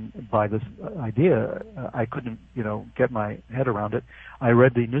startled, by this idea. I couldn't, get my head around it. I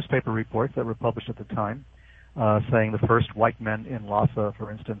read the newspaper reports that were published at the time, saying the first white men in Lhasa, for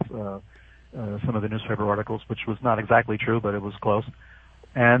instance, some of the newspaper articles, which was not exactly true, but it was close.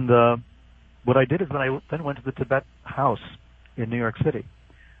 And what I did is I then went to the Tibet House in New York City.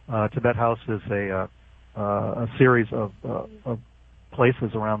 Tibet House is a series of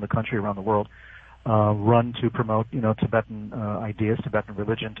places around the country, around the world, run to promote, Tibetan ideas, Tibetan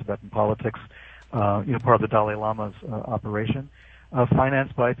religion, Tibetan politics, part of the Dalai Lama's operation,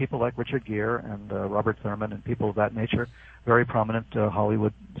 financed by people like Richard Gere and Robert Thurman and people of that nature, very prominent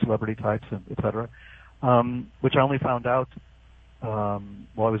Hollywood celebrity types, et cetera, which I only found out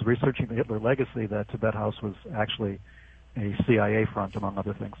while I was researching the Hitler legacy, that Tibet House was actually a CIA front, among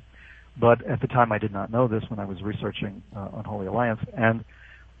other things. But at the time, I did not know this when I was researching on Holy Alliance. And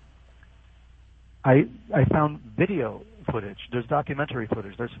I found video footage. There's documentary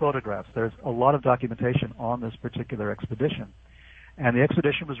footage. There's photographs. There's a lot of documentation on this particular expedition. And the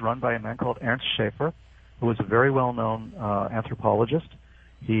expedition was run by a man called Ernst Schaefer, who was a very well-known anthropologist.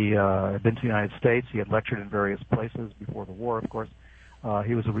 He had been to the United States. He had lectured in various places before the war, of course.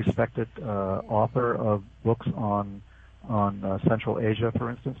 He was a respected author of books on Central Asia,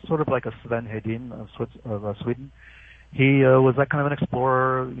 for instance, sort of like a Sven Hedin of Sweden. He was that kind of an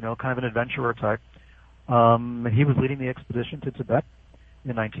explorer, kind of an adventurer type. He was leading the expedition to Tibet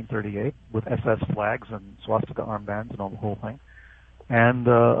in 1938 with SS flags and swastika armbands and all the whole thing. And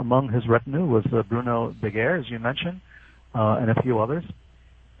among his retinue was Bruno Beguer, as you mentioned, and a few others.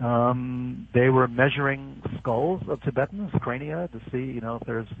 They were measuring skulls of Tibetans, crania, to see,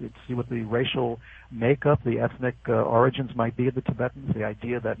 see what the racial makeup, the ethnic origins might be of the Tibetans. The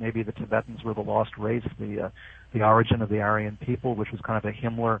idea that maybe the Tibetans were the lost race, the origin of the Aryan people, which was kind of a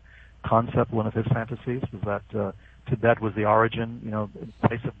Himmler concept. One of his fantasies was that Tibet was the origin,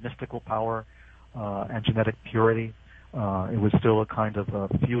 place of mystical power and genetic purity. It was still a kind of a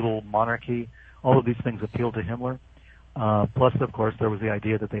feudal monarchy. All of these things appealed to Himmler. Plus, of course, there was the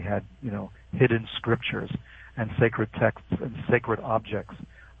idea that they had, hidden scriptures and sacred texts and sacred objects,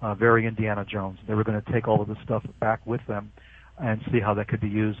 very Indiana Jones. They were going to take all of this stuff back with them and see how that could be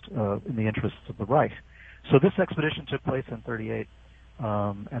used in the interests of the Reich. So this expedition took place in 1938.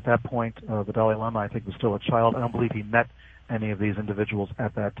 At that point, the Dalai Lama, I think, was still a child. I don't believe he met any of these individuals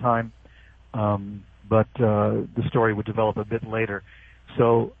at that time, but the story would develop a bit later.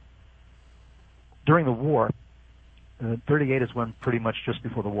 So during the war, 1938 is when pretty much just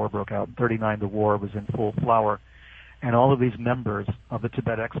before the war broke out. In 1939, the war was in full flower, and all of these members of the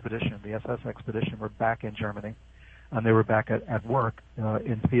Tibet expedition, the SS expedition, were back in Germany, and they were back at work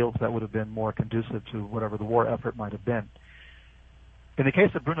in fields that would have been more conducive to whatever the war effort might have been. In the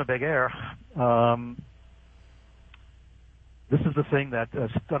case of Bruno Beguer, this is the thing that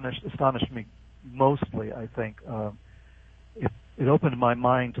astonished me mostly, I think. It opened my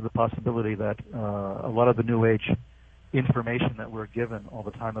mind to the possibility that a lot of the New Age information that we're given all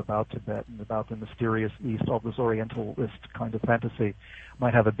the time about Tibet and about the mysterious East, all this Orientalist kind of fantasy,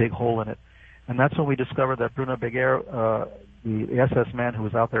 might have a big hole in it. And that's when we discovered that Bruno Beguer, the SS man who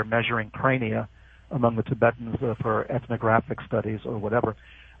was out there measuring crania among the Tibetans for ethnographic studies or whatever,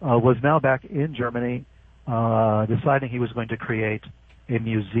 was now back in Germany, deciding he was going to create a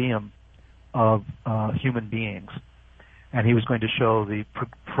museum of human beings. And he was going to show the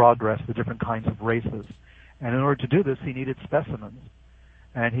progress, the different kinds of races. And in order to do this, he needed specimens.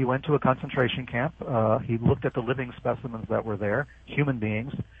 And he went to a concentration camp. He looked at the living specimens that were there, human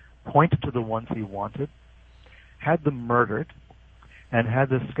beings, pointed to the ones he wanted, had them murdered, and had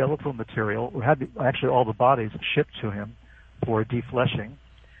the skeletal material, or had actually all the bodies shipped to him for defleshing,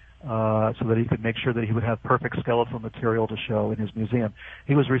 so that he could make sure that he would have perfect skeletal material to show in his museum.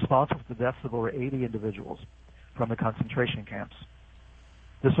 He was responsible for the deaths of over 80 individuals from the concentration camps.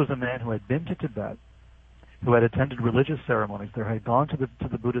 This was a man who had been to Tibet, who had attended religious ceremonies there, had gone to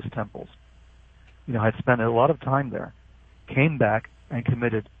the Buddhist temples, had spent a lot of time there, came back and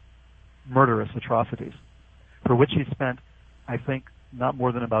committed murderous atrocities, for which he spent, I think, not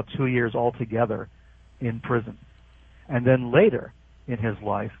more than about 2 years altogether in prison. And then later in his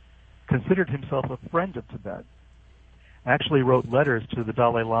life, considered himself a friend of Tibet, actually wrote letters to the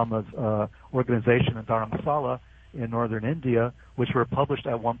Dalai Lama's organization in Dharamsala in northern India, which were published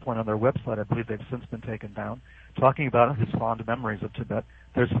at one point on their website. I believe they've since been taken down, talking about his fond memories of Tibet.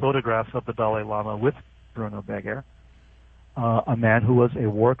 There's photographs of the Dalai Lama with Bruno Beguer, a man who was a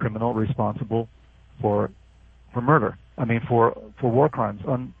war criminal responsible for murder. For war crimes,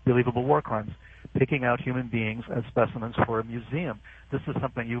 unbelievable war crimes, picking out human beings as specimens for a museum. This is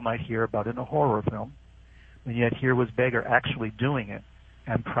something you might hear about in a horror film, and yet here was Beguer actually doing it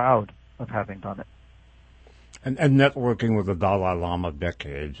and proud of having done it. And networking with the Dalai Lama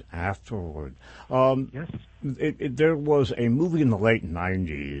decades afterward. Yes. There was a movie in the late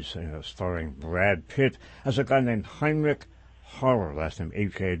 90s starring Brad Pitt as a guy named Heinrich Harrer, last name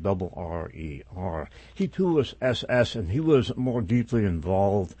Harrer. He too was SS, and he was more deeply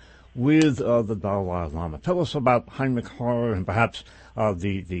involved with the Dalai Lama. Tell us about Heinrich Harrer and perhaps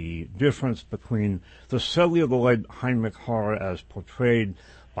the difference between the celluloid Heinrich Harrer as portrayed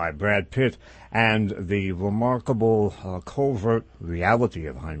by Brad Pitt and the remarkable covert reality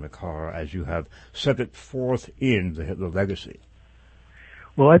of Heinrich Harrer as you have set it forth in the Hitler Legacy.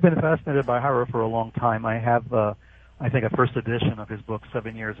 Well, I've been fascinated by Harrer for a long time. I have, I think, a first edition of his book,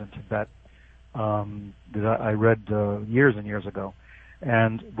 7 Years in Tibet, that I read years and years ago,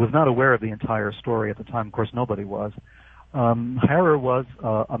 and was not aware of the entire story at the time. Of course, nobody was. Harrer was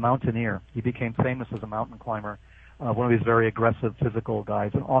a mountaineer. He became famous as a mountain climber. One of these very aggressive physical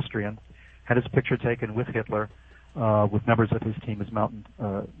guys, an Austrian, had his picture taken with Hitler, with members of his team, his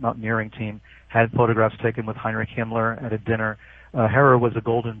mountaineering team, had photographs taken with Heinrich Himmler at a dinner. Harrer was a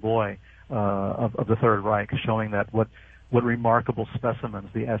golden boy of the Third Reich, showing that what remarkable specimens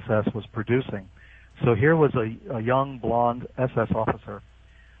the SS was producing. So here was a young blonde SS officer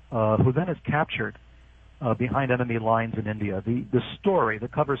who then is captured behind enemy lines in India. The story, the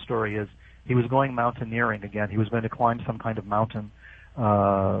cover story is he was going mountaineering again. He was going to climb some kind of mountain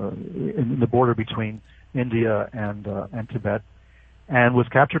in the border between India and Tibet, and was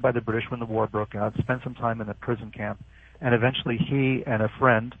captured by the British when the war broke out, spent some time in a prison camp, and eventually he and a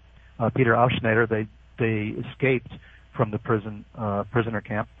friend, Peter Levenda, they escaped from the prisoner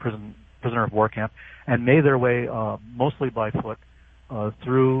of war camp, and made their way mostly by foot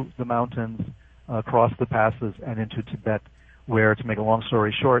through the mountains, across the passes, and into Tibet, where, to make a long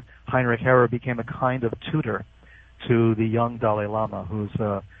story short, Heinrich Harrer became a kind of tutor to the young Dalai Lama, who's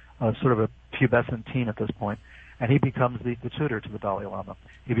sort of a pubescent teen at this point, and he becomes the tutor to the Dalai Lama.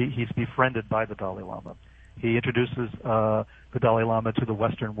 He's befriended by the Dalai Lama. He introduces the Dalai Lama to the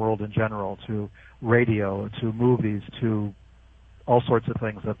Western world in general, to radio, to movies, to all sorts of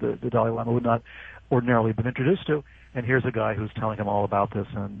things that the Dalai Lama would not ordinarily have been introduced to. And here's a guy who's telling him all about this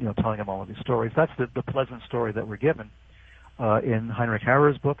and telling him all of these stories. That's the pleasant story that we're given in Heinrich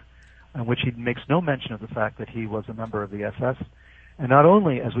Harrer's book, in which he makes no mention of the fact that he was a member of the SS. And not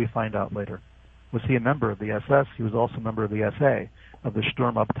only, as we find out later, was he a member of the SS, he was also a member of the SA, of the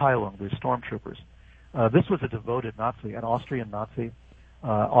Sturmabteilung, the stormtroopers. This was a devoted Nazi, an Austrian Nazi.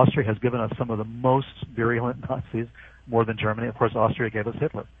 Austria has given us some of the most virulent Nazis, more than Germany. Of course, Austria gave us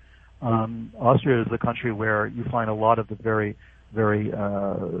Hitler. Austria is the country where you find a lot of the very, very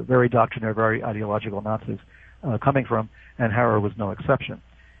doctrinaire, very ideological Nazis coming from, and Harrer was no exception.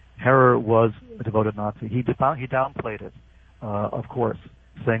 Harrer was a devoted Nazi. He downplayed it, of course,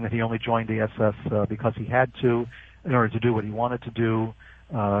 saying that he only joined the SS because he had to, in order to do what he wanted to do,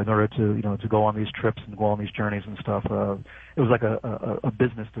 in order to go on these trips and go on these journeys and stuff. It was like a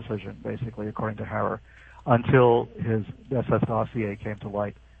business decision, basically, according to Harrer, until his SS dossier came to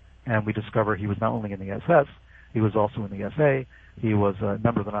light, and we discover he was not only in the SS, he was also in the SA. He was a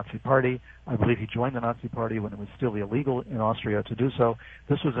member of the Nazi Party. I believe he joined the Nazi Party when it was still illegal in Austria to do so.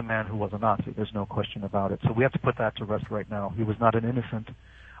 This was a man who was a Nazi. There's no question about it. So we have to put that to rest right now. He was not an innocent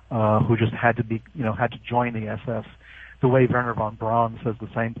who just had to join the SS. The way Werner von Braun says the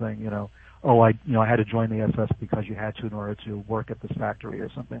same thing, I had to join the SS because you had to in order to work at this factory or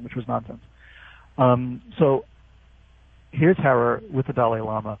something, which was nonsense. So here's Harrer with the Dalai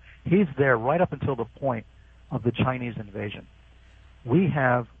Lama. He's there right up until the point of the Chinese invasion. We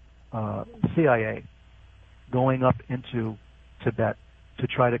have CIA going up into Tibet to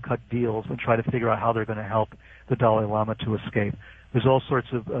try to cut deals and try to figure out how they're going to help the Dalai Lama to escape. There's all sorts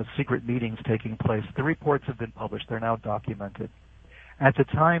of secret meetings taking place. The reports have been published. They're now documented. At the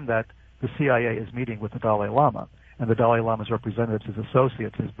time that the CIA is meeting with the Dalai Lama, and the Dalai Lama's representatives, his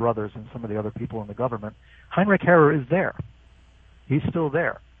associates, his brothers, and some of the other people in the government, Heinrich Harrer is there. He's still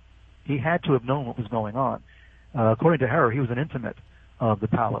there. He had to have known what was going on. According to Harrer, he was an intimate of the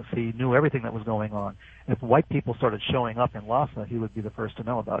palace. He knew everything that was going on. If white people started showing up in Lhasa, he would be the first to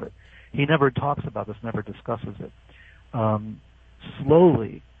know about it. He never talks about this, never discusses it.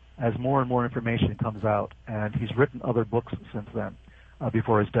 Slowly, as more and more information comes out, and he's written other books since then,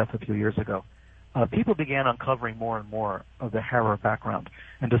 before his death a few years ago, people began uncovering more and more of the Harrer background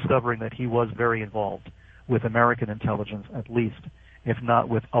and discovering that he was very involved with American intelligence, at least, if not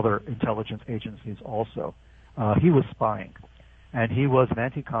with other intelligence agencies also. He was spying, and he was an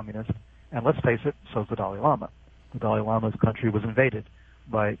anti-communist, and let's face it, so's the Dalai Lama. The Dalai Lama's country was invaded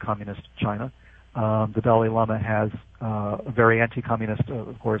by communist China. The Dalai Lama has a very anti-communist,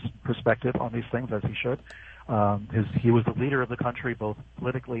 of course, perspective on these things, as he should. He was the leader of the country, both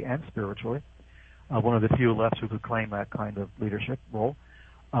politically and spiritually, one of the few left who could claim that kind of leadership role.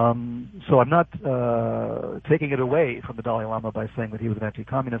 So I'm not taking it away from the Dalai Lama by saying that he was an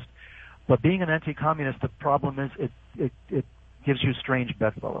anti-communist, but being an anti-communist, the problem is it gives you strange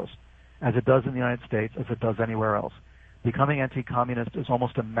bedfellows, as it does in the United States, as it does anywhere else. Becoming anti-communist is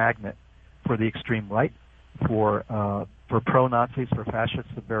almost a magnet for the extreme right, for pro-Nazis, for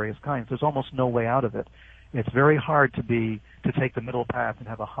fascists of various kinds. There's almost no way out of it. It's very hard to take the middle path and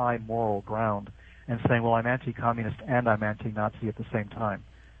have a high moral ground and saying, well, I'm anti-communist and I'm anti-Nazi at the same time.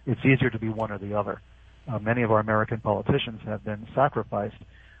 It's easier to be one or the other. Many of our American politicians have been sacrificed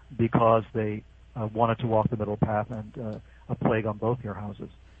because they wanted to walk the middle path, and a plague on both your houses.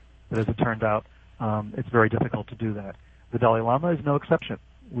 But as it turned out, it's very difficult to do that. The Dalai Lama is no exception.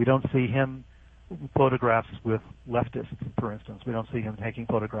 We don't see him photographs with leftists, for instance. We don't see him taking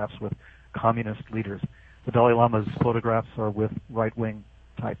photographs with communist leaders. The Dalai Lama's photographs are with right-wing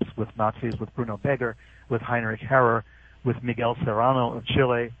types, with Nazis, with Bruno Beger, with Heinrich Harrer, with Miguel Serrano of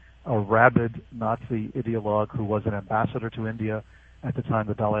Chile, a rabid Nazi ideologue who was an ambassador to India at the time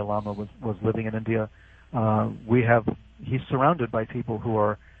the Dalai Lama was living in India. He's surrounded by people who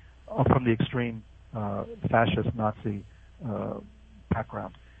are from the extreme fascist Nazi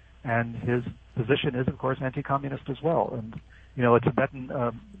background. And his position is, of course, anti-communist as well. And, a Tibetan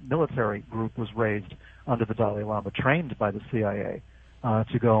military group was raised under the Dalai Lama, trained by the CIA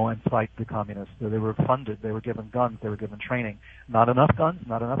to go and fight the communists. They were funded. They were given guns. They were given training. Not enough guns,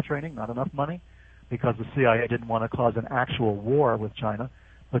 not enough training, not enough money, because the CIA didn't want to cause an actual war with China,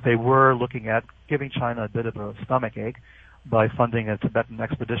 but they were looking at giving China a bit of a stomach ache by funding a Tibetan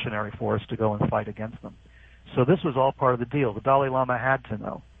expeditionary force to go and fight against them. So this was all part of the deal. The Dalai Lama had to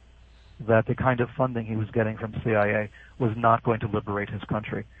know. that the kind of funding he was getting from CIA was not going to liberate his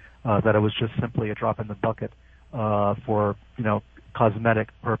country, that it was just simply a drop in the bucket for, cosmetic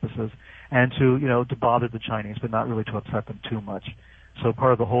purposes, and to bother the Chinese, but not really to upset them too much. So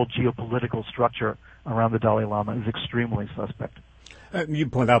part of the whole geopolitical structure around the Dalai Lama is extremely suspect. You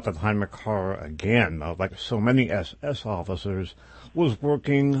point out that Heinrich Harrer, again, like so many SS officers, was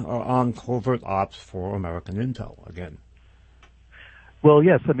working on covert ops for American intel, again. Well,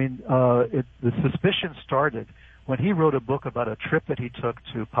 yes. I mean, the suspicion started when he wrote a book about a trip that he took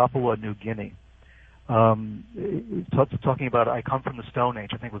to Papua New Guinea. Talking about "I Come from the Stone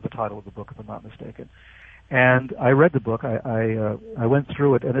Age," I think was the title of the book, if I'm not mistaken. And I read the book. I went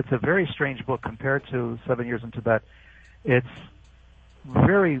through it, and it's a very strange book compared to 7 Years in Tibet. It's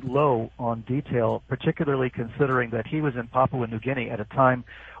very low on detail, particularly considering that he was in Papua New Guinea at a time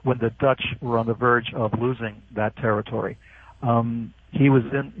when the Dutch were on the verge of losing that territory. He was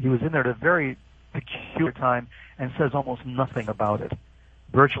in there at a very peculiar time and says almost nothing about it.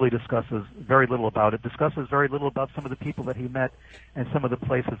 Virtually discusses very little about it, discusses very little about some of the people that he met and some of the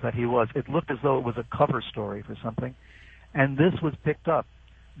places that he was. It looked as though it was a cover story for something. And this was picked up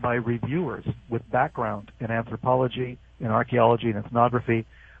by reviewers with background in anthropology, in archaeology, and ethnography,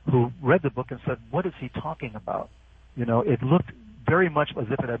 who read the book and said, what is he talking about? It looked very much as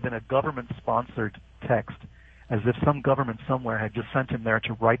if it had been a government-sponsored text, as if some government somewhere had just sent him there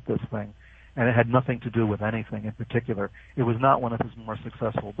to write this thing. And it had nothing to do with anything in particular. It was not one of his more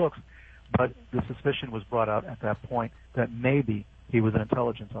successful books, but the suspicion was brought out at that point that maybe he was an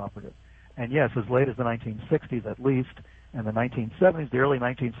intelligence operative. And yes, as late as the 1960s at least, and the 1970s, the early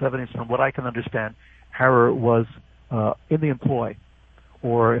 1970s, from what I can understand, Harrer was in the employ,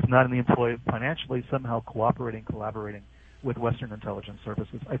 or if not in the employ financially, somehow collaborating with Western intelligence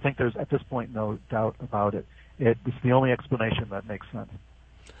services. I think there's, at this point, no doubt about it. It's the only explanation that makes sense.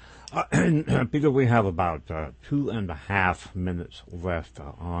 Peter, we have about 2.5 minutes left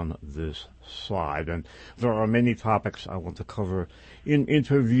on this slide, and there are many topics I want to cover in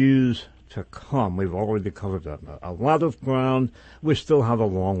interviews to come. We've already covered a lot of ground. We still have a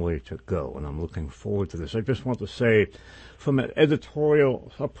long way to go, and I'm looking forward to this. I just want to say, from a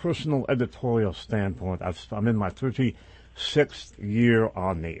personal editorial standpoint, I'm in my 36th year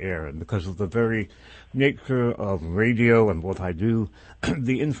on the air, and because of the very nature of radio and what I do,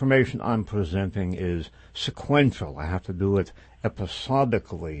 the information I'm presenting is sequential. I have to do it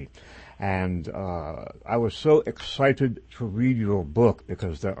episodically. And I was so excited to read your book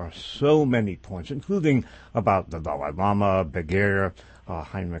because there are so many points, including about the Dalai Lama, Beguer,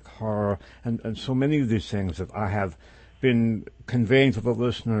 Heinrich Harrer, and so many of these things that I have been conveying to the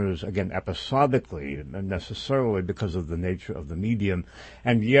listeners, again, episodically, and necessarily because of the nature of the medium.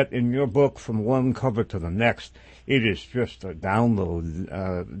 And yet, in your book, from one cover to the next, it is just downloaded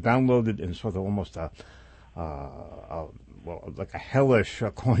in sort of almost like a hellish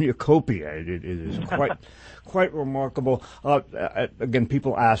cornucopia. It is quite remarkable. Again,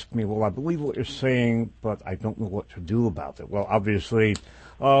 people ask me, well, I believe what you're saying, but I don't know what to do about it. Well, obviously,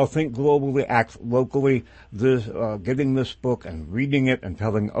 think globally, act locally. Getting this book and reading it and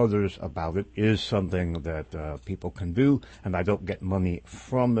telling others about it is something that people can do, and I don't get money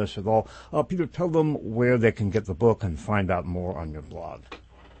from this at all. Peter, tell them where they can get the book and find out more on your blog.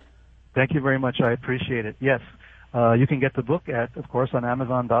 Thank you very much. I appreciate it. Yes, you can get the book of course, on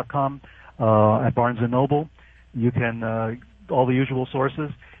Amazon.com, at Barnes & Noble. You can, all the usual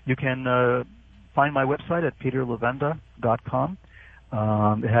sources. You can find my website at peterlevenda.com.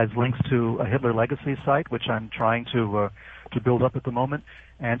 It has links to a Hitler Legacy site, which I'm trying to build up at the moment,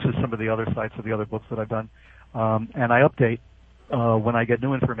 and to some of the other sites of the other books that I've done. And I update when I get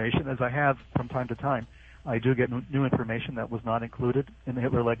new information, as I have from time to time. I do get new information that was not included in the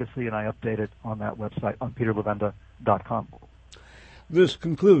Hitler Legacy, and I update it on that website, on peterlevenda.com. This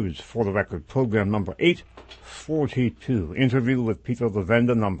concludes, For the Record, program number 842, interview with Peter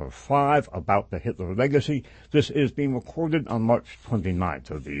Levenda, number 5, about the Hitler Legacy. This is being recorded on March 29th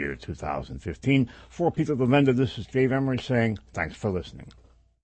of the year 2015. For Peter Levenda, this is Dave Emery saying thanks for listening.